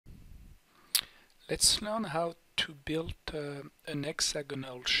Let's learn how to build an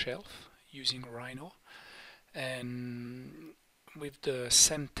hexagonal shelf using Rhino, and with the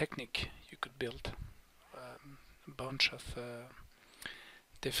same technique you could build a bunch of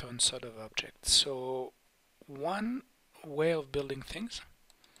different sort of objects. So one way of building things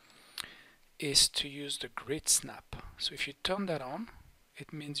is to use the grid snap. So if you turn that on,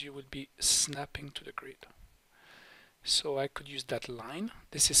 it means you will be snapping to the grid. So I could use that line.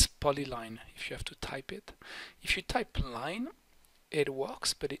 This is polyline if you have to type it. If you type line, it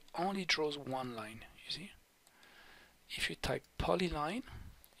works, but it only draws one line, you see. If you type polyline,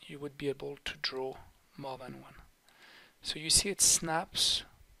 you would be able to draw more than one. So you see it snaps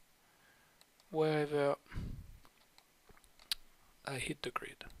wherever I hit the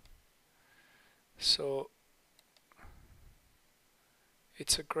grid. So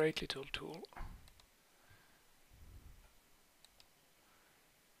it's a great little tool.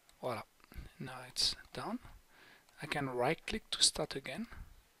 Voila, now it's done. I can right click to start again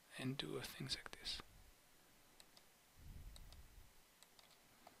and do things like this.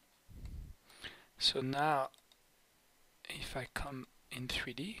 So now if I come in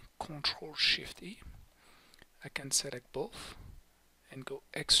 3D, Control Shift E, I can select both and go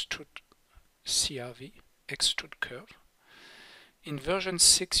extrude CRV, extrude curve. In version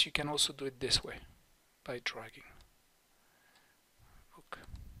 6 you can also do it this way by dragging. Look.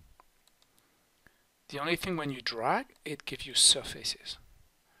 The only thing when you drag, it gives you surfaces.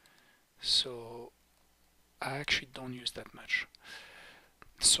 So I actually don't use that much.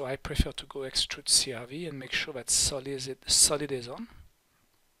 So I prefer to go extrude CRV and make sure that solid is on,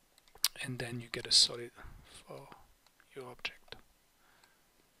 and then you get a solid for your object.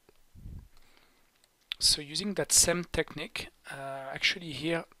 So using that same technique, actually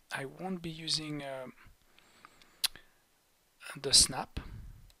here I won't be using the snap,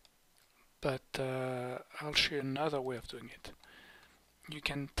 but I'll show you another way of doing it. You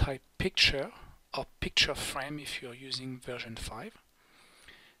can type picture or picture frame if you're using version 5,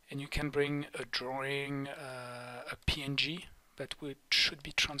 and you can bring a drawing, a PNG that should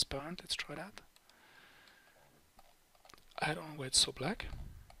be transparent. Let's try that. I don't know why it's so black.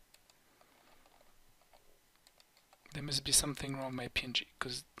 There must be something wrong with my PNG,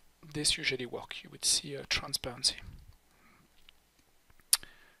 because this usually works. You would see a transparency.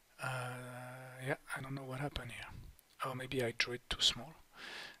 Yeah, I don't know what happened here. Oh, maybe I drew it too small.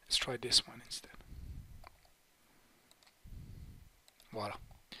 Let's try this one instead. Voila.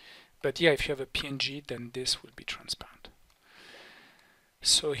 But yeah, if you have a PNG, then this will be transparent.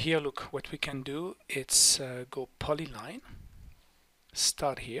 So here, look, what we can do, it's go polyline,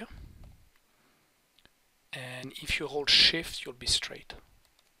 start here, and if you hold shift, you'll be straight.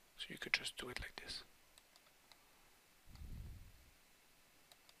 So you could just do it like this.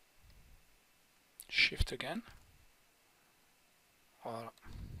 Shift again. Voila.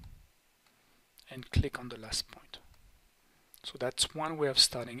 And click on the last point. So that's one way of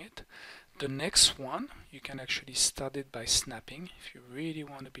starting it. The next one, you can actually start it by snapping if you really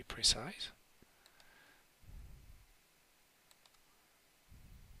want to be precise.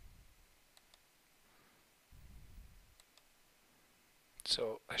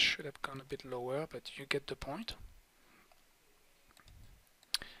 So I should have gone a bit lower, but you get the point.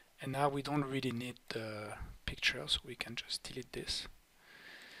 And now we don't really need the picture, so we can just delete this.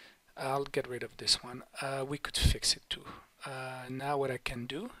 I'll get rid of this one. We could fix it too. Now what I can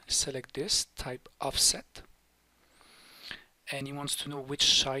do is select this, type offset, and he wants to know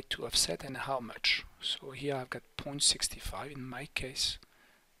which side to offset and how much. So here I've got 0.65. In my case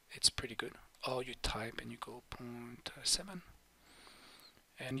it's pretty good. Or you type and you go 0.7,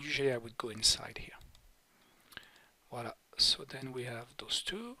 and usually I would go inside here. Voila. So then we have those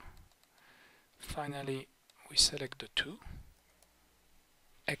two. Finally we select the two,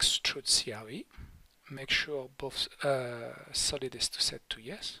 extrude CRV, make sure both solid is set to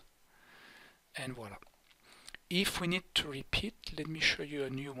yes, and voila. If we need to repeat, let me show you a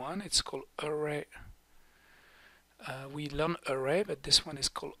new one. It's called array. We learn array, but this one is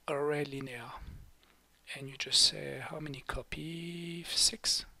called array linear, and you just say how many copy,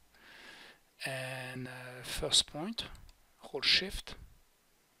 6, and first point, hold shift.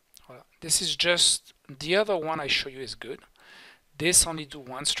 Voila. This is just, the other one I show you is good. This only do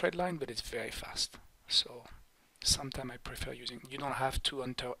one straight line, but it's very fast. So sometimes I prefer using, you don't have to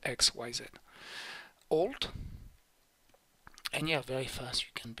enter X, Y, Z. Alt, and yeah, very fast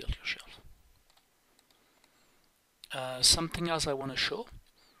you can build your shelf. Something else I want to show,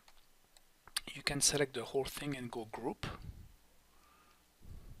 you can select the whole thing and go group.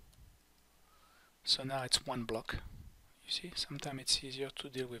 So now it's one block. You see, sometimes it's easier to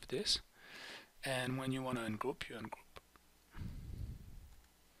deal with this. and when you want to ungroup, you ungroup.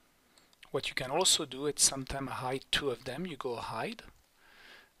 What you can also do is sometimes hide two of them, you go hide,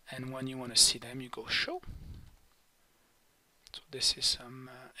 and when you want to see them, you go show. So this is some,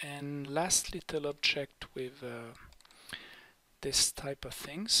 and last little object with this type of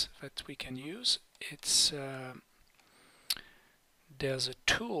things that we can use. It's there's a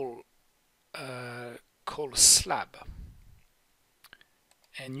tool called slab,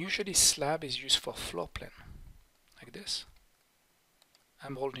 and usually slab is used for floor plan, like this.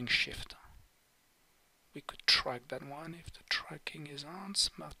 I'm holding shift. We could track that one if the tracking is on,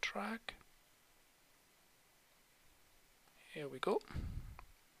 smart track. Here we go.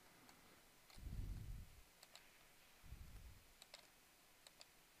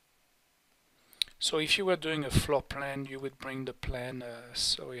 So if you were doing a floor plan, you would bring the plan,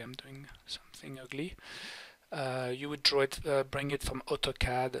 sorry, I'm doing something ugly. You would draw it, bring it from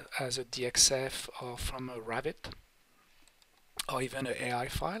AutoCAD as a DXF or from a Revit or even an AI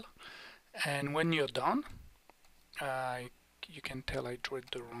file. And when you're done, you can tell I drew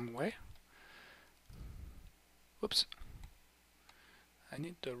it the wrong way. Whoops. I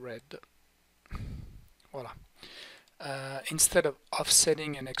need the red. Voila. Instead of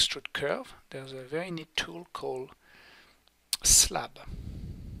offsetting an extrude curve, there's a very neat tool called slab,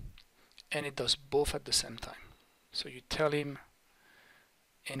 and it does both at the same time. So you tell him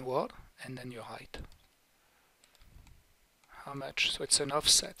inward and then your height. How much? So it's an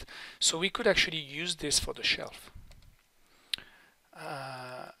offset. So we could actually use this for the shelf.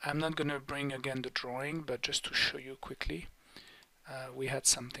 I'm not going to bring again the drawing, but just to show you quickly, we had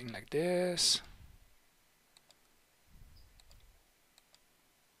something like this.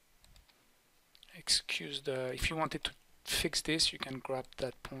 Excuse the, if you wanted to fix this, you can grab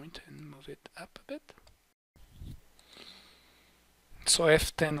that point and move it up a bit. So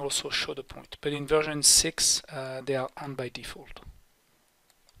F10 also show the point, but in version 6 they are on by default.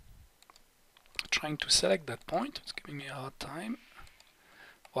 Trying to select that point, it's giving me a hard time.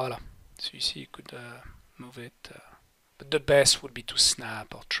 Voila, so you see you could move it, but the best would be to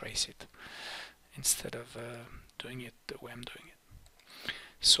snap or trace it instead of doing it the way I'm doing it.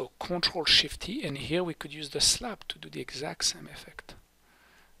 So Control Shift T, and here we could use the slab to do the exact same effect.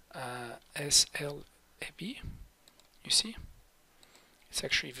 SLAB, you see? It's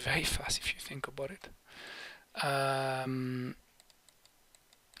actually very fast if you think about it.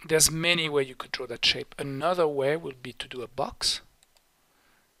 There's many ways you could draw that shape. Another way would be to do a box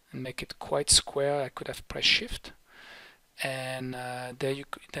and make it quite square. I could have pressed Shift, and then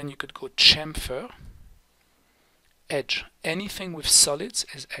you could go chamfer, edge. Anything with solids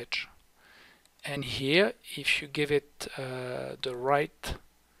is edge. And here, if you give it the right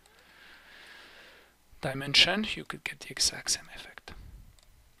dimension, you could get the exact same effect.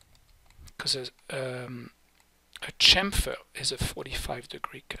 Because a chamfer is a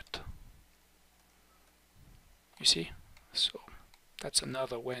 45-degree cut. You see? So that's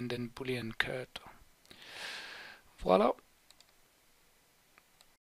another way, and then Boolean cut. Voila.